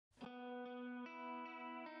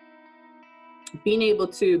being able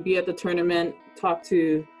to be at the tournament, talk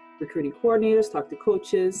to recruiting coordinators, talk to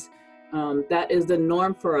coaches, that is the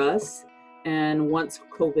norm for us. And once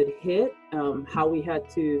COVID hit, how we had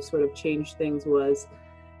to sort of change things was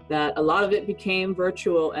that a lot of it became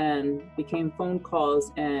virtual and became phone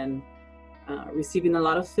calls and receiving a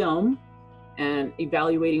lot of film and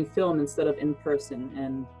evaluating film instead of in person,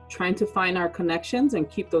 and trying to find our connections and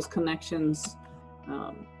keep those connections,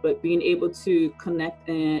 but being able to connect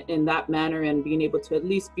in that manner and being able to at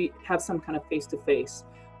least have some kind of face-to-face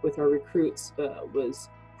with our recruits was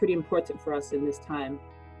pretty important for us in this time.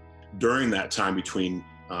 During that time between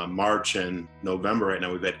March and November, right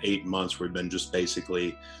now we've had 8 months where we've been just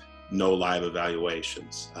basically no live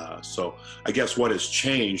evaluations. So I guess what has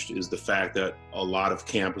changed is the fact that a lot of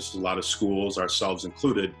campuses, a lot of schools, ourselves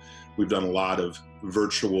included, we've done a lot of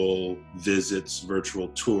virtual visits, virtual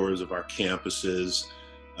tours of our campuses,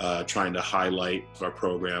 trying to highlight our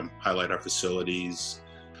program, highlight our facilities.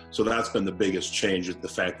 So that's been the biggest change, is the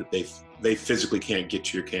fact that they physically can't get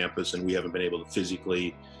to your campus, and we haven't been able to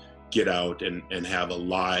physically get out and have a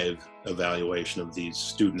live evaluation of these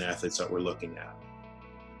student athletes that we're looking at.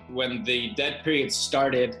 When the dead period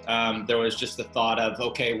started, there was just the thought of,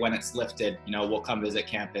 okay, when it's lifted, we'll come visit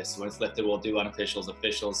campus. When it's lifted, we'll do unofficials,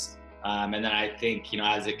 officials. And then I think,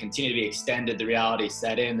 as it continued to be extended, the reality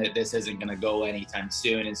set in that this isn't going to go anytime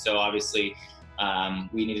soon. And so obviously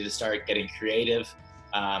we needed to start getting creative.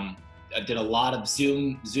 I did a lot of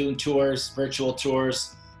Zoom tours, virtual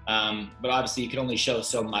tours, but obviously you can only show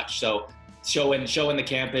so much. So showing the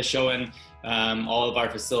campus, showing all of our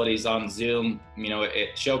facilities on Zoom,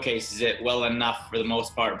 it showcases it well enough for the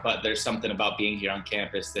most part, but there's something about being here on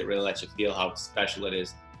campus that really lets you feel how special it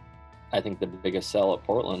is. I think the biggest sell at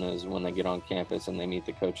Portland is when they get on campus and they meet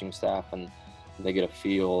the coaching staff and they get a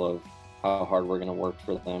feel of how hard we're going to work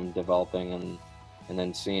for them developing, and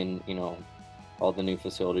then seeing, all the new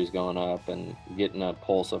facilities going up and getting a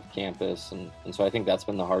pulse of campus. And so I think that's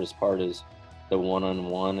been the hardest part, is the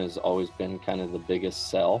one-on-one has always been kind of the biggest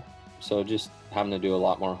sell. So just having to do a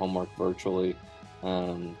lot more homework virtually,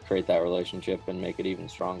 create that relationship and make it even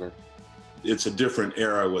stronger. It's a different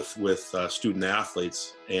era with student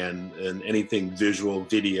athletes, and anything visual,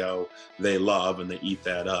 video, they love and they eat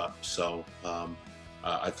that up. So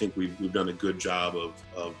I think we've done a good job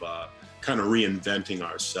of kind of reinventing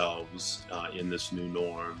ourselves in this new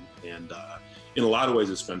norm, and in a lot of ways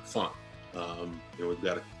it's been fun.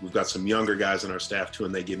 We've got some younger guys on our staff too,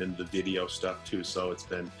 and they get into the video stuff too, so it's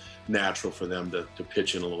been natural for them to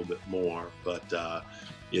pitch in a little bit more, but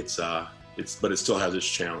it still has its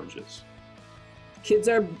challenges. Kids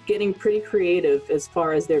are getting pretty creative as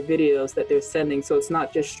far as their videos that they're sending, so it's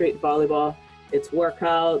not just straight volleyball, it's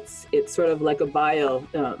workouts, it's sort of like a bio,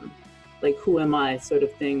 like who am I sort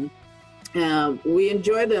of thing. We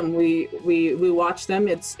enjoy them, we watch them.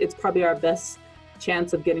 It's probably our best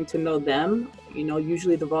chance of getting to know them.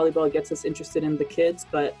 Usually the volleyball gets us interested in the kids,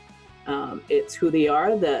 but it's who they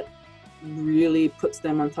are that really puts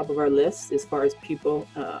them on top of our list as far as people,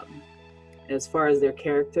 as far as their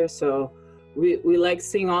character. So we like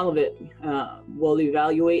seeing all of it. We'll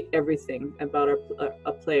evaluate everything about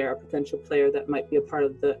a potential player that might be a part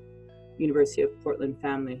of the University of Portland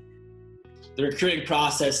family. The recruiting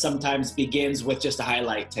process sometimes begins with just a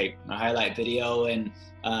highlight tape, a highlight video, and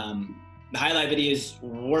the highlight videos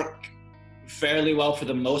work fairly well for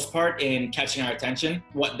the most part in catching our attention.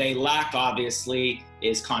 What they lack, obviously,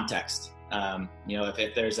 is context.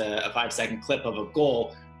 If there's a 5-second clip of a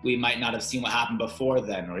goal, we might not have seen what happened before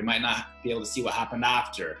then, or we might not be able to see what happened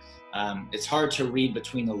after. It's hard to read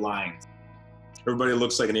between the lines. Everybody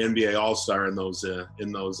looks like an NBA All-Star in those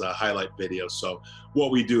highlight videos. So what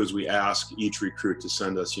we do is we ask each recruit to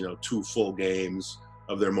send us, 2 full games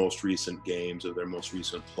of their most recent games, of their most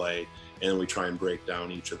recent play, and we try and break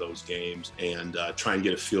down each of those games and try and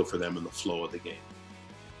get a feel for them in the flow of the game.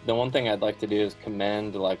 The one thing I'd like to do is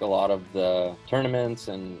commend a lot of the tournaments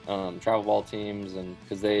and travel ball teams, and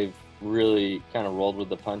because they've really kind of rolled with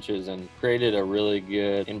the punches and created a really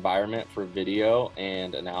good environment for video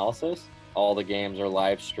and analysis. All the games are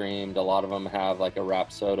live streamed. A lot of them have like a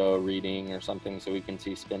Rapsodo reading or something, so we can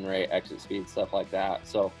see spin rate, exit speed, stuff like that.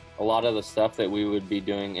 So a lot of the stuff that we would be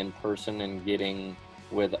doing in person and getting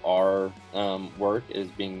with our work is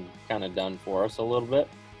being kind of done for us a little bit.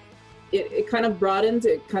 It kind of broadens,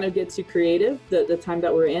 it kind of gets you creative, the time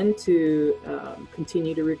that we're in, to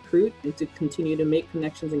continue to recruit and to continue to make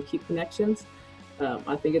connections and keep connections.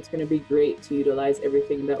 I think it's going to be great to utilize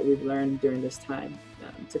everything that we've learned during this time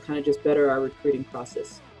to kind of just better our recruiting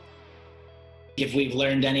process. If we've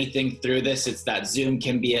learned anything through this, it's that Zoom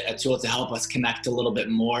can be a tool to help us connect a little bit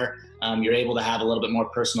more. You're able to have a little bit more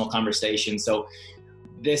personal conversation. So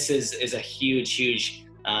this is a huge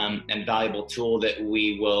and valuable tool that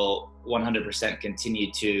we will 100%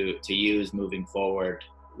 continue to use moving forward,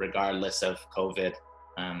 regardless of COVID.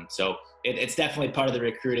 So it's definitely part of the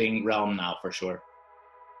recruiting realm now, for sure.